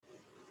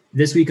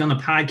This week on the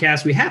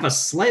podcast, we have a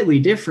slightly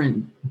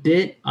different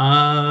bit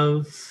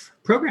of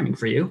programming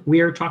for you.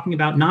 We are talking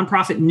about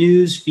nonprofit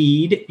news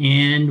feed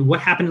and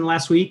what happened in the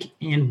last week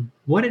and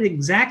what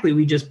exactly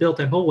we just built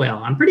at Whole Whale.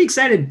 I'm pretty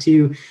excited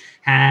to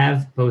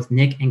have both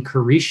Nick and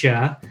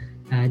Carisha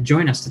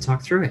join us to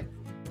talk through it.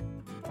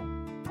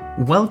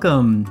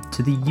 Welcome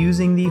to the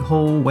Using the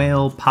Whole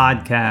Whale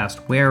podcast,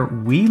 where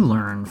we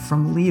learn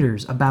from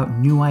leaders about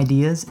new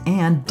ideas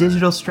and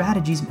digital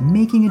strategies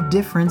making a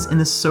difference in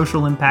the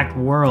social impact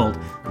world.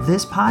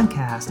 This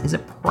podcast is a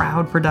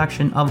proud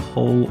production of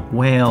Whole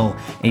Whale,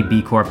 a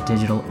B Corp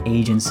digital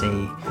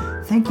agency.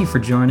 Thank you for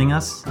joining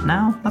us.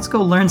 Now, let's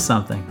go learn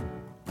something.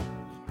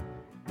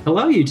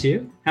 Hello, you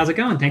two. How's it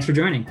going? Thanks for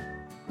joining.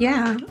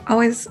 Yeah,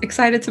 always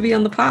excited to be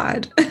on the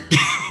pod.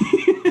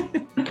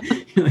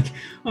 You're like,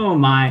 oh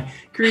my.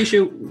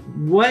 Carisha,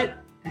 what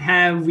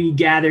have we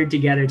gathered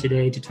together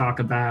today to talk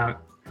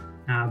about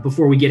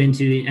before we get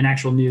into an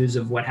actual news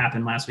of what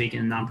happened last week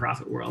in the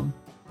nonprofit world?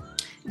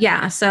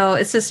 Yeah, so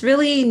it's this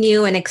really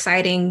new and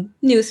exciting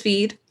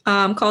newsfeed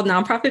called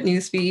Nonprofit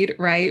Newsfeed,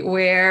 right?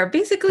 Where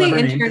basically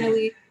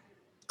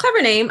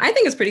clever name. I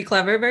think it's pretty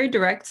clever, very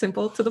direct,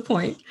 simple, to the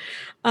point.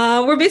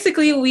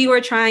 We were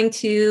trying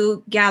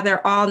to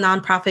gather all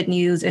nonprofit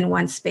news in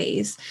one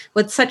space.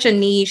 With such a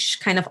niche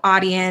kind of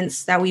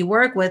audience that we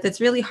work with,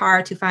 it's really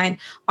hard to find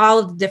all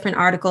of the different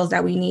articles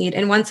that we need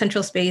in one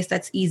central space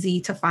that's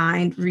easy to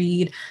find,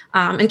 read,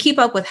 and keep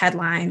up with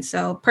headlines.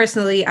 So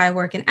personally, I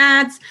work in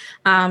ads.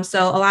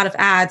 So a lot of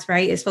ads,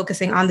 right, is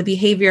focusing on the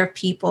behavior of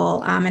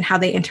people and how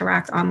they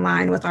interact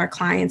online with our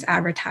clients'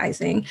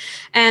 advertising.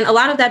 And a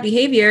lot of that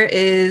behavior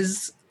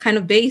is kind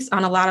of based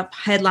on a lot of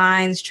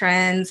headlines,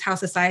 trends, how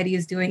society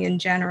is doing in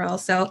general.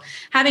 So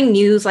having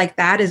news like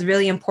that is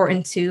really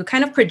important to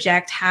kind of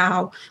project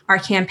how our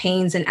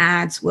campaigns and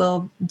ads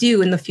will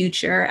do in the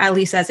future, at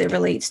least as it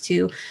relates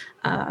to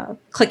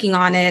clicking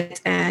on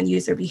it and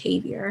user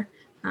behavior.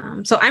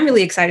 So I'm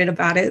really excited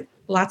about it.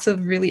 Lots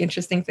of really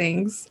interesting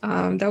things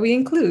that we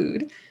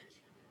include.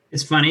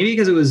 It's funny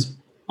because it was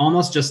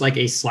almost just like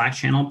a Slack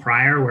channel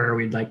prior where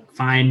we'd like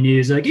find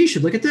news like, you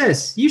should look at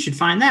this, you should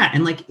find that.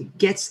 And like it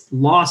gets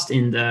lost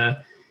in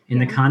the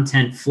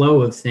content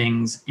flow of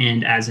things.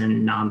 And as a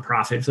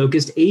nonprofit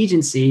focused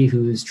agency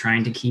who's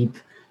trying to keep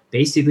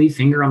basically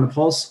finger on the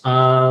pulse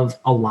of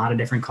a lot of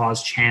different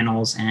cause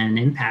channels and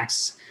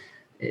impacts,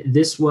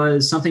 this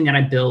was something that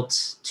I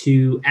built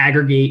to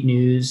aggregate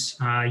news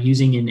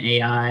using an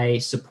AI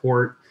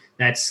support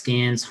that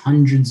scans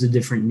hundreds of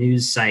different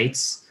news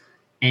sites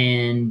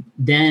and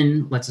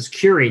then lets us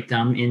curate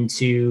them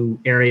into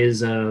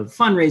areas of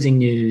fundraising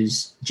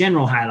news,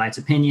 general highlights,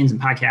 opinions,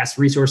 and podcasts,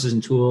 resources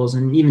and tools,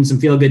 and even some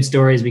feel-good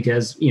stories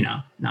because, you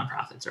know,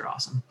 nonprofits are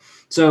awesome.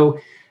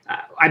 So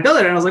I built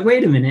it and I was like,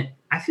 wait a minute,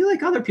 I feel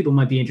like other people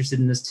might be interested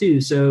in this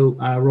too. So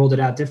I rolled it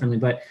out differently.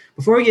 But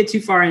before we get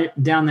too far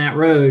down that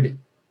road,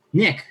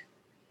 Nick,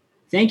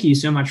 thank you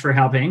so much for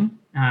helping.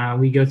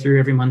 We go through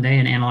every Monday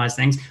and analyze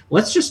things.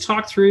 Let's just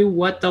talk through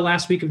what the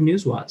last week of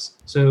news was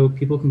so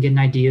people can get an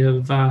idea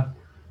of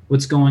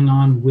what's going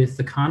on with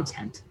the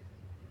content.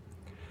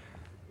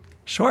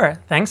 Sure.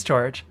 Thanks,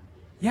 George.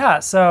 Yeah,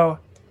 so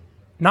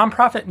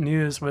nonprofit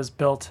news was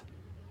built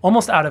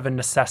almost out of a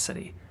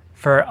necessity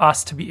for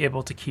us to be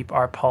able to keep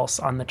our pulse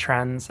on the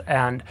trends.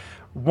 And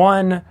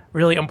one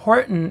really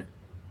important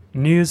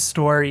news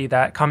story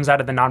that comes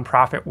out of the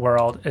nonprofit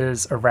world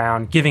is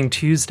around Giving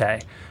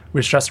Tuesday,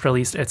 which just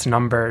released its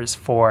numbers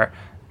for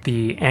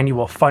the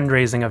annual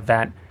fundraising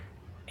event.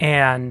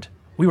 And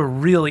we were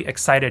really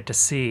excited to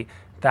see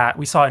that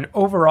we saw an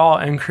overall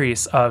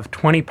increase of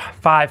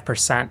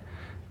 25%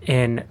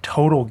 in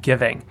total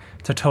giving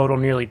to total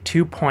nearly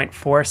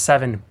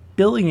 $2.47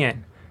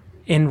 billion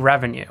in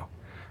revenue,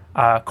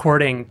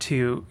 according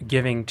to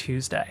Giving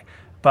Tuesday.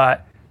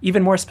 But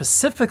even more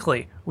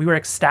specifically, we were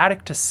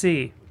ecstatic to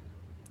see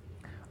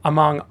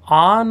among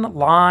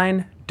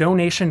online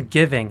donation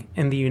giving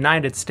in the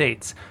United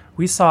States,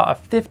 we saw a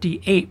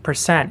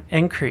 58%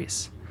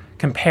 increase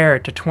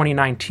compared to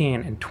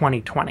 2019 and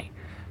 2020.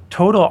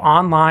 Total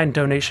online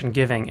donation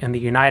giving in the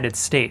United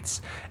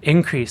States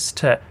increased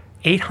to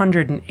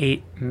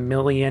 $808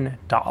 million.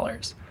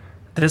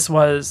 This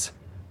was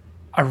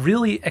a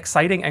really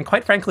exciting and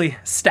quite frankly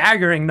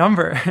staggering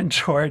number,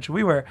 George.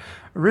 We were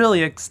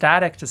really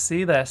ecstatic to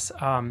see this.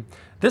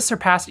 This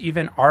surpassed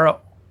even our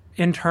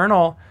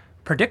internal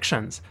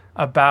predictions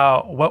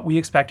about what we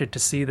expected to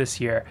see this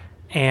year.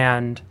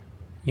 And,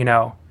 you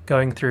know,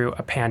 going through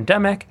a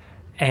pandemic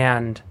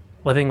and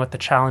living with the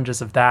challenges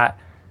of that,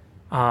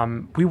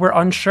 we were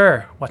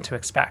unsure what to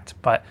expect.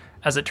 But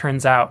as it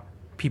turns out,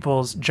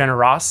 people's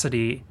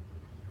generosity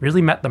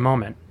really met the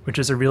moment, which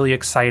is a really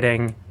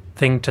exciting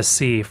thing to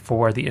see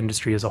for the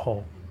industry as a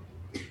whole.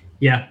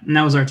 Yeah, and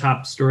that was our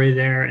top story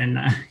there. And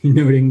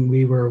noting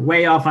we were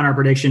way off on our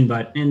prediction,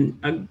 but in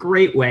a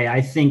great way.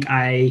 I think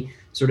I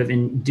sort of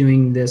in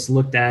doing this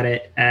looked at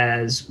it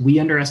as we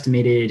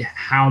underestimated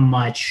how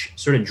much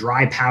sort of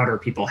dry powder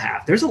people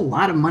have. There's a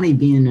lot of money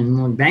being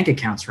in bank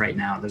accounts right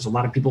now. There's a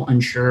lot of people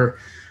unsure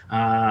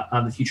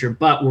of the future,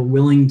 but were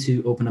willing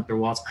to open up their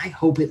wallets. I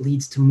hope it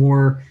leads to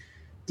more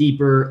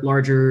deeper,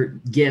 larger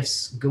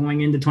gifts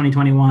going into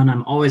 2021.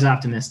 I'm always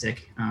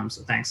optimistic.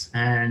 So thanks.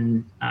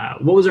 And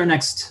what was our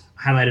next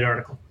highlighted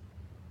article?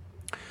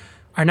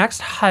 Our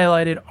next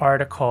highlighted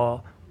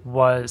article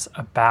was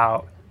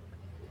about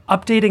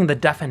updating the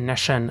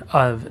definition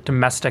of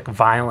domestic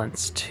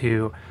violence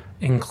to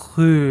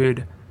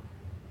include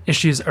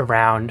issues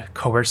around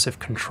coercive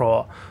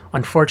control.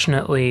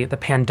 Unfortunately, the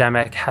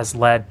pandemic has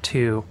led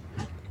to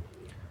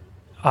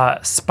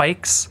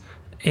spikes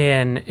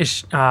in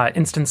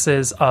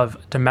instances of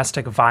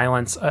domestic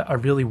violence, a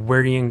really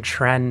worrying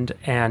trend,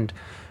 and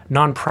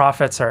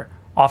nonprofits are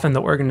often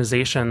the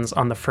organizations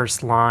on the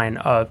first line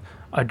of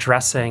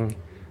addressing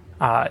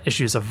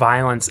issues of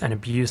violence and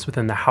abuse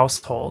within the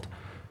household.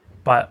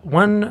 But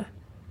one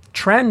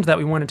trend that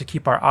we wanted to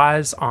keep our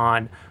eyes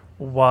on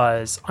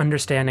was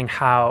understanding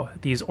how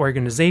these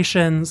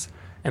organizations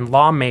and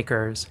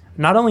lawmakers,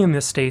 not only in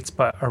the States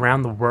but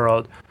around the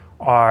world,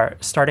 are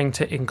starting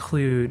to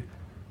include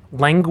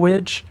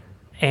language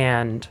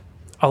and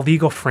a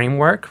legal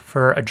framework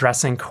for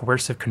addressing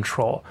coercive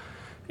control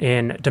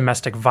in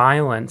domestic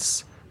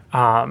violence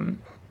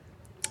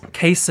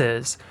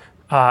cases.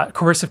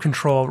 Coercive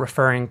control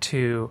referring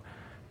to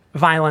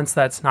violence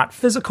that's not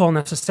physical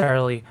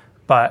necessarily,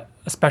 but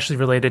especially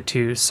related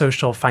to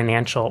social,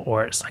 financial,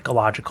 or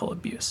psychological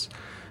abuse.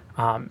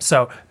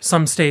 So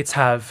some states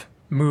have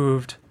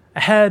moved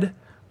ahead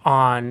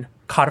on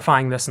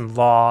codifying this in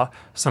law.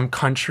 Some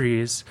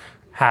countries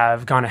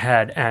have gone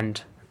ahead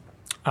and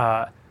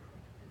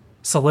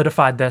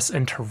solidified this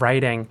into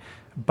writing.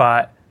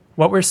 But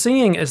what we're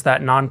seeing is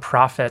that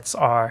nonprofits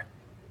are,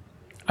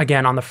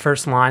 again, on the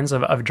first lines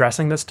of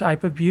addressing this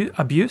type of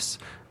abuse.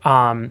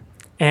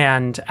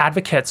 And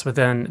advocates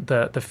within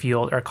the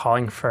field are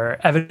calling for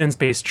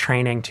evidence-based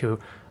training to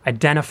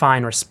identify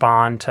and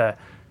respond to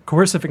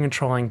coercive and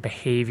controlling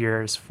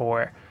behaviors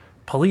for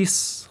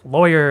police,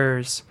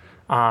 lawyers,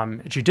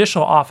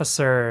 judicial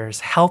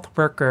officers, health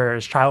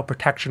workers, child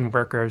protection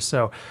workers.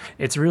 So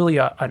it's really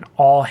an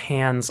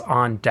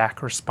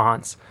all-hands-on-deck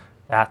response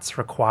that's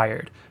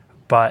required.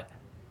 But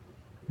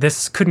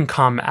this couldn't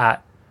come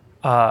at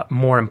a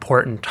more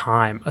important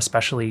time,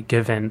 especially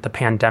given the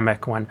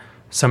pandemic when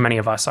so many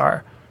of us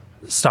are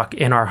stuck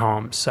in our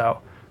homes.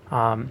 So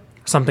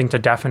something to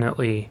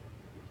definitely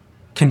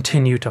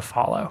continue to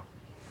follow.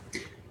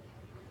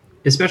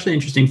 Especially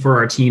interesting for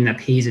our team that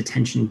pays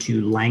attention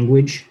to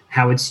language,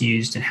 how it's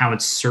used and how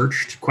it's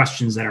searched,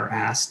 questions that are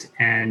asked.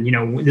 And,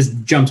 this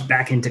jumps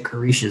back into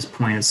Carisha's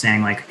point of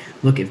saying, like,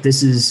 look, if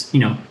this is,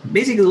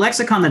 basically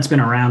lexicon that's been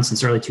around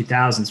since early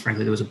 2000s,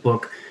 frankly, there was a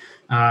book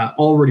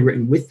already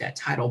written with that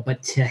title,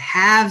 but to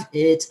have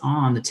it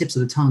on the tips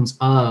of the tongues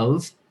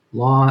of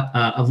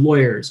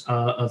lawyers,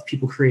 of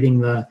people creating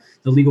the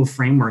legal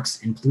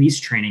frameworks and police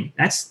training,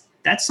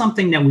 that's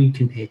something that we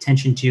can pay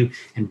attention to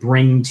and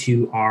bring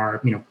to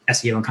our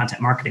SEO and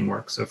content marketing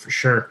work. So for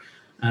sure,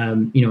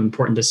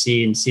 important to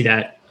see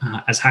that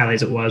as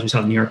highlights it was. We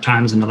saw the New York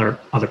Times and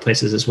other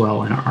places as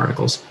well in our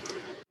articles.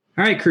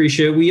 All right,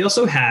 Carisha, we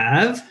also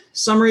have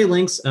summary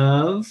links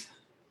of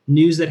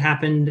news that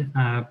happened,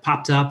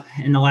 popped up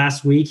in the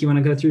last week. You want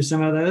to go through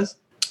some of those?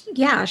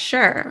 Yeah,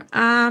 sure.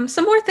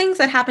 Some more things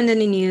that happened in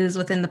the news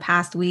within the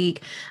past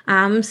week.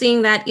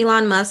 Seeing that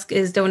Elon Musk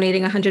is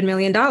donating $100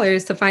 million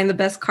to find the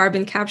best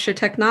carbon capture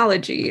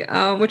technology,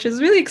 which is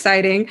really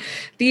exciting.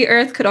 The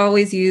Earth could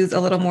always use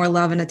a little more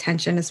love and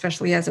attention,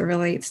 especially as it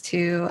relates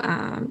to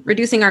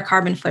reducing our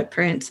carbon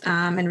footprint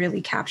and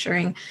really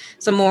capturing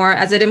some more,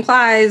 as it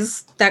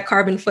implies, that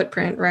carbon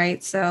footprint,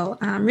 right? So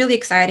really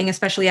exciting,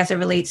 especially as it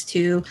relates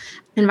to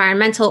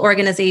environmental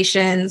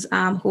organizations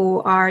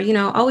who are,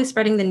 always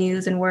spreading the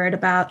news and word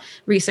about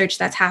research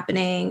that's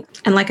happening.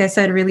 And like I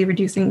said, really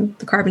reducing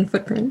the carbon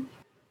footprint.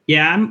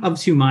 Yeah, I'm of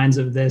two minds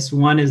of this.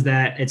 One is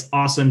that it's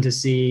awesome to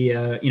see,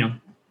 a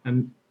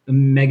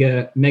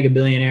mega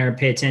billionaire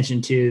pay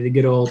attention to the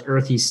good old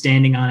Earth he's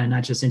standing on and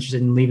not just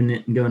interested in leaving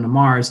it and going to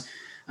Mars.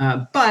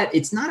 But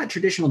it's not a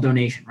traditional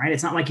donation, right?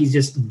 It's not like he's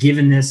just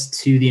given this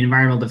to the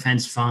Environmental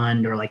Defense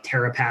Fund or like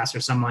TerraPass or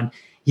someone.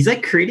 He's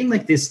like creating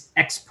like this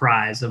X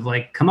Prize of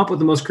like, come up with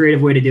the most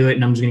creative way to do it,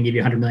 and I'm just going to give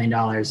you $100 million,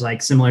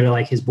 like similar to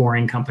like his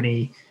Boring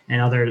Company and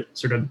other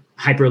sort of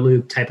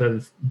Hyperloop type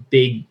of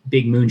big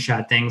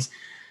moonshot things.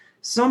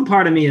 Some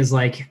part of me is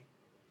like,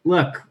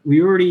 look,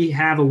 we already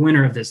have a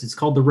winner of this. It's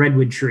called the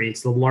redwood tree.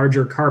 It's the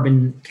larger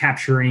carbon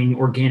capturing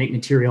organic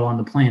material on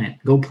the planet.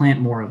 Go plant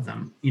more of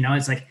them.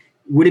 It's like,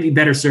 would it be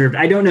better served?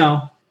 I don't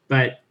know,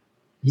 but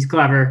he's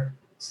clever.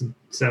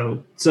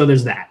 So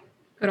there's that.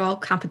 Good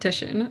old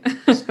competition.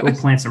 Go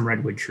plant some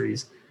redwood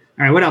trees.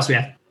 All right, what else we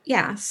have?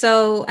 Yeah.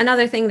 So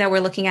another thing that we're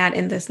looking at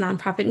in this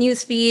nonprofit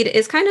newsfeed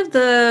is kind of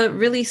the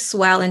really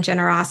swell and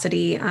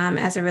generosity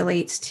as it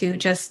relates to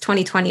just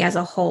 2020 as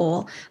a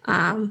whole,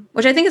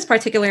 which I think is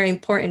particularly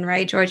important,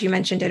 right? George, you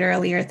mentioned it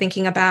earlier,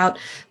 thinking about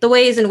the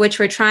ways in which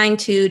we're trying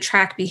to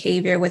track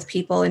behavior with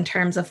people in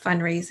terms of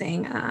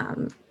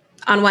fundraising.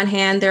 On one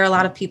hand, there are a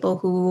lot of people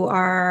who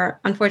are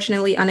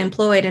unfortunately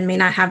unemployed and may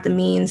not have the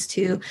means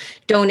to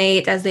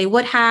donate as they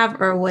would have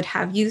or would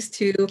have used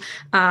to.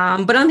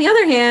 But on the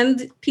other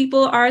hand,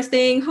 people are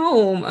staying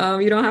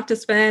home. You don't have to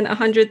spend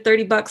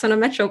 $130 on a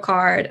Metro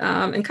card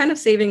and kind of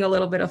saving a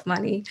little bit of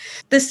money.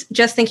 This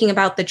just thinking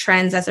about the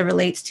trends as it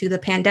relates to the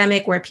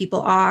pandemic, where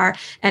people are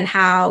and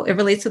how it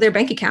relates to their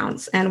bank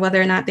accounts and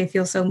whether or not they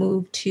feel so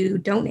moved to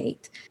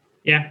donate.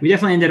 Yeah, we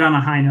definitely ended on a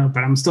high note,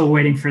 but I'm still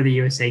waiting for the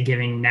USA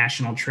Giving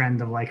national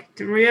trend of like,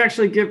 did we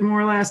actually give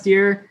more last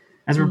year?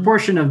 As a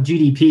proportion of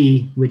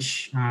GDP,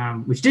 which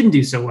didn't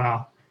do so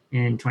well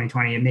in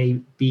 2020, it may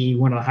be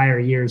one of the higher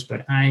years,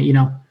 but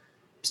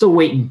still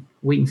waiting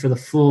for the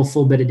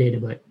full bit of data,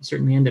 but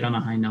certainly ended on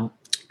a high note.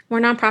 More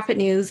nonprofit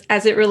news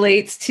as it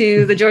relates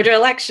to the Georgia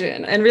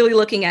election and really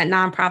looking at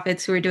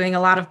nonprofits who are doing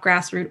a lot of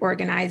grassroots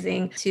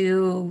organizing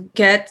to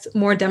get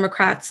more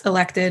Democrats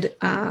elected.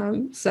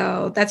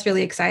 So that's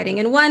really exciting.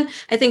 And one,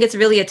 I think it's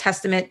really a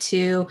testament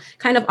to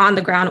kind of on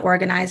the ground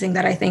organizing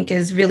that I think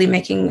is really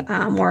making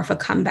more of a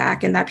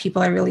comeback and that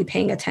people are really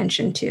paying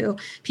attention to.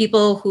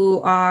 People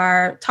who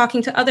are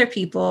talking to other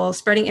people,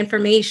 spreading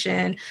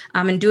information,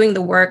 and doing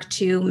the work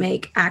to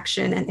make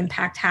action and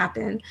impact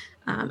happen.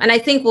 And I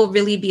think will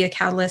really be a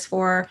catalyst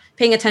for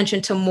paying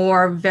attention to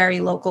more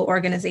very local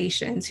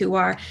organizations who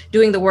are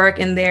doing the work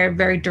in their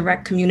very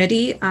direct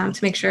community to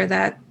make sure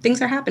that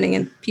things are happening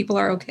and people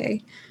are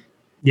okay.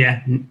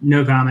 Yeah,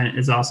 no comment.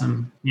 It's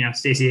awesome.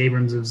 Stacey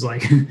Abrams was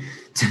like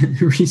to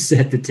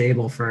reset the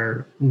table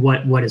for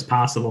what is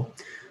possible.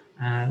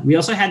 We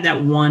also had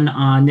that one,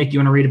 Nick, you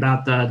want to read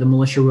about the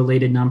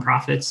militia-related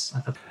nonprofits?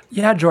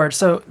 Yeah, George.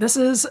 So this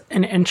is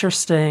an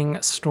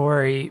interesting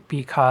story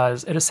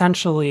because it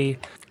essentially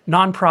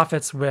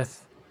nonprofits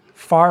with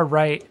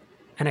far-right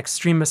and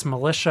extremist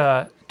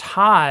militia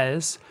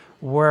ties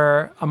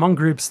were among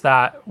groups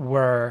that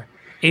were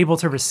able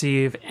to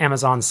receive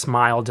Amazon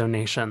Smile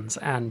donations.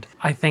 And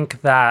I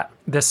think that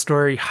this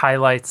story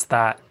highlights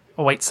that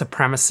white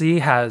supremacy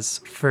has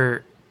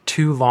for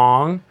too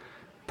long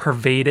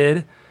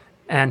pervaded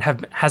and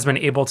has been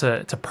able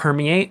to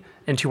permeate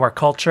into our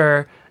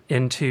culture,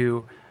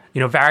 into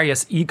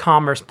various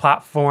e-commerce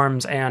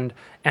platforms and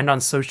on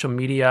social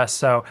media.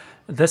 So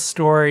this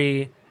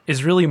story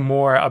is really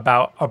more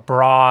about a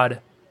broad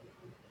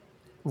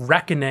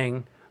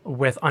reckoning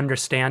with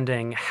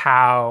understanding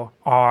how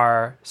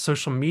our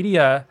social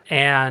media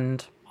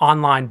and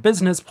online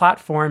business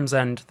platforms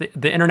and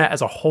the internet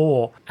as a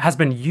whole has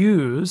been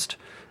used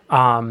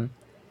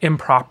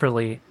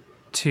improperly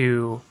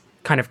to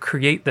kind of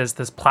create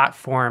this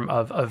platform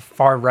of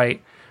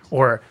far-right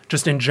or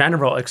just in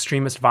general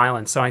extremist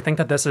violence. So I think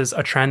that this is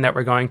a trend that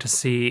we're going to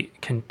see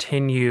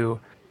continue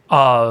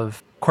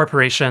of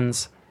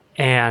corporations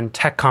and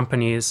tech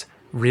companies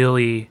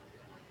really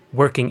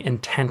working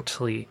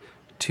intently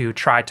to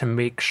try to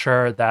make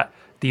sure that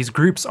these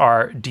groups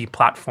are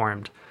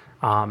deplatformed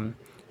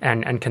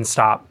and can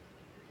stop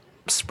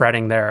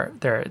spreading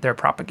their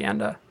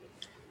propaganda.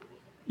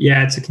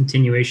 Yeah, it's a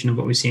continuation of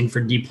what we've seen for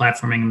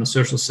deplatforming on the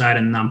social side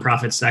and the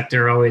nonprofit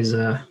sector. Always,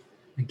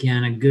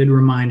 again, a good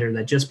reminder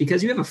that just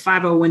because you have a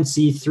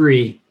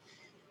 501c3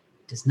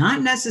 does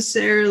not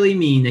necessarily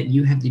mean that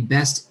you have the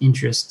best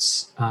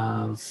interests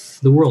of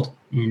the world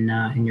in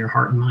your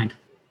heart and mind.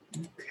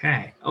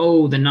 Okay.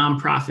 Oh, the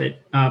nonprofit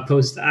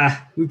post.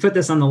 We put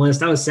this on the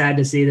list. I was sad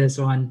to see this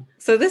one.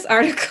 So this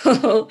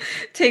article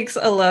takes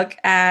a look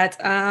at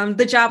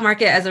the job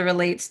market as it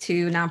relates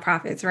to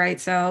nonprofits,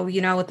 right? So,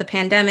 with the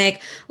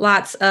pandemic,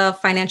 lots of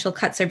financial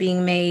cuts are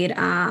being made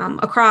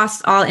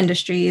across all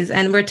industries.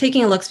 And we're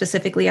taking a look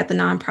specifically at the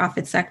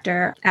nonprofit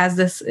sector, as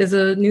this is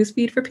a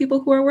newsfeed for people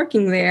who are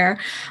working there.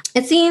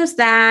 It seems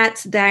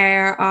that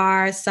there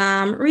are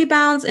some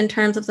rebounds in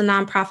terms of the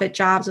nonprofit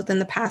jobs within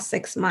the past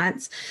 6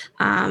 months,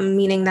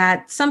 meaning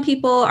that some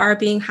people are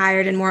being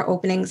hired and more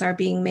openings are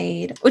being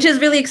made, which is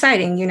really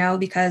exciting,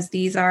 because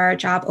these are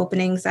job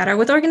openings that are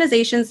with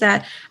organizations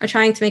that are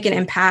trying to make an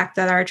impact,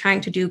 that are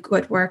trying to do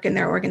good work in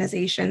their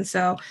organization.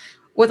 So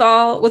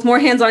with more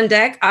hands on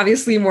deck,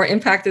 obviously more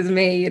impact is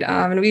made.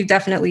 And we've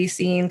definitely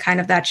seen kind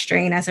of that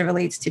strain as it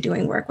relates to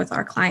doing work with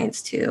our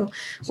clients too.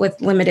 With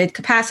limited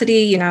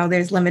capacity,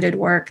 there's limited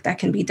work that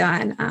can be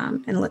done.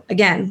 And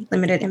again,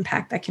 limited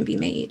impact that can be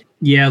made.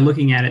 Yeah,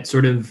 looking at it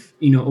sort of,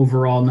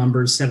 overall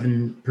numbers,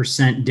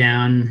 7%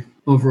 down.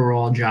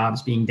 Overall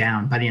jobs being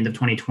down by the end of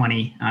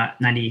 2020,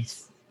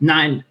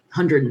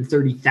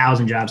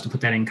 930,000 jobs to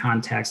put that in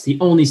context. The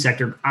only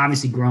sector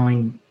obviously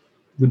growing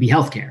would be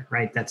healthcare,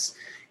 right? That's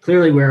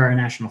clearly where our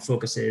national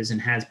focus is and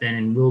has been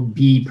and will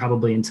be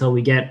probably until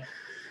we get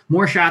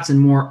more shots and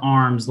more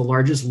arms. The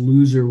largest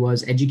loser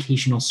was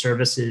educational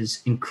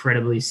services.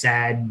 Incredibly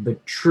sad,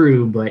 but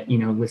true. But,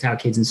 without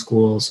kids in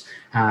schools,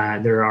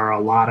 there are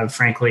a lot of,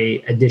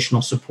 frankly,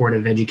 additional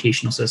supportive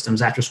educational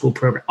systems, after school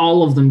program.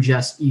 All of them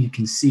just, you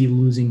can see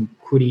losing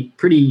pretty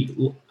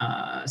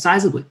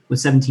sizably with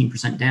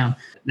 17% down.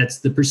 That's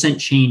the percent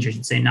change, I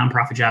should say,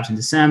 nonprofit jobs in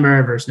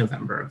December versus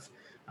November of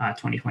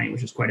 2020,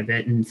 which was quite a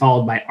bit, and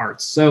followed by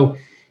arts. So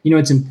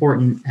it's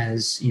important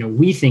as,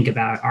 we think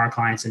about our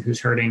clients and who's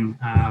hurting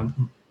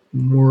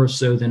more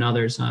so than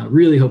others,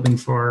 really hoping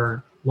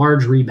for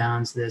large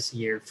rebounds this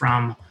year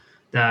from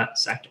the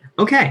sector.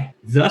 Okay,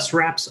 thus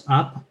wraps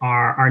up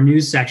our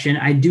news section.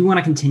 I do want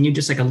to continue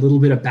just like a little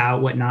bit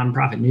about what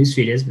Nonprofit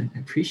Newsfeed is, but I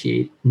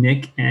appreciate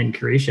Nick and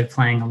Carisha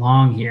playing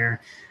along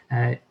here.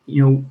 I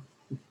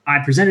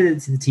presented it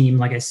to the team,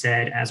 like I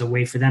said, as a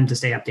way for them to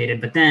stay updated,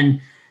 but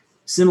then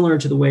similar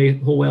to the way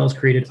Whole Whale has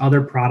created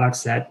other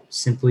products that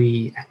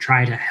simply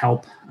try to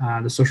help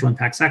the social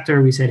impact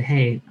sector, we said,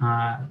 hey,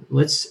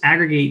 let's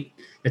aggregate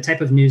the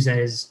type of news that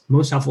is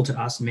most helpful to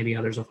us, and maybe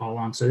others will follow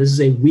along. So this is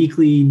a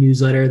weekly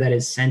newsletter that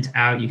is sent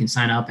out. You can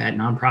sign up at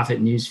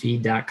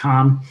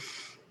nonprofitnewsfeed.com,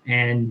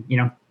 and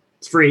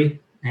it's free.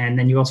 And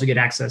then you also get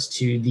access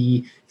to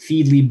the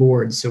Feedly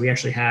boards. So we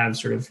actually have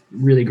sort of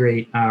really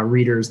great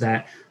readers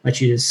that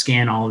let you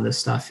scan all of this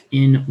stuff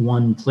in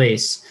one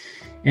place.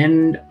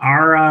 And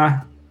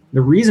the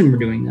reason we're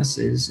doing this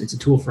is it's a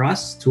tool for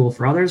us, tool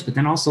for others, but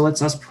then also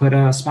lets us put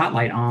a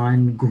spotlight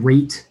on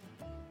great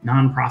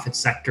nonprofit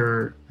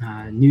sector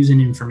news and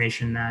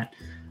information that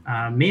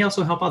may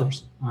also help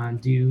others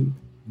do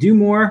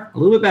more, a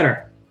little bit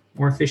better,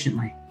 more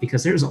efficiently,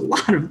 because there's a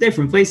lot of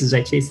different places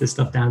I chase this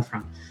stuff down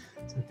from.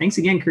 So thanks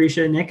again,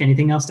 Carisha. Nick,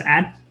 anything else to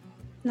add?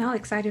 No,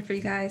 excited for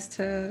you guys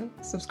to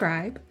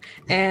subscribe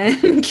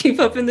and keep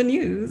up in the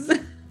news.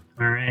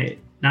 All right.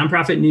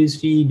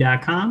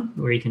 Nonprofitnewsfeed.com,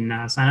 where you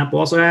can sign up. We'll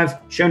also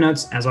have show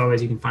notes. As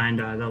always, you can find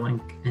the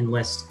link and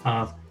list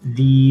of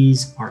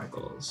these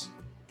articles.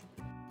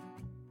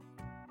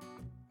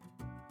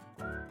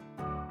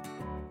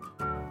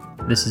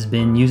 This has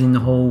been Using the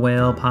Whole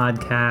Whale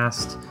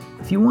podcast.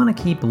 If you want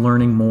to keep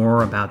learning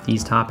more about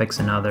these topics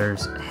and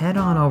others, head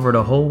on over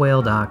to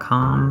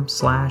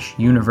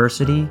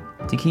wholewhale.com/university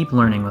to keep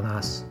learning with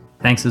us.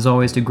 Thanks as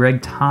always to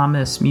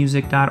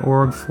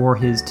GregThomasMusic.org for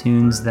his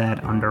tunes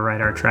that underwrite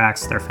our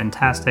tracks. They're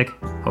fantastic.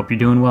 Hope you're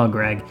doing well,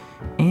 Greg.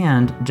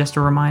 And just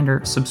a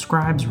reminder,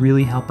 subscribes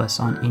really help us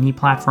on any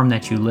platform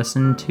that you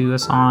listen to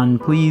us on.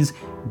 Please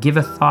give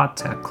a thought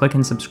to click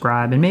and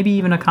subscribe, and maybe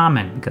even a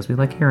comment, because we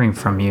like hearing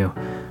from you.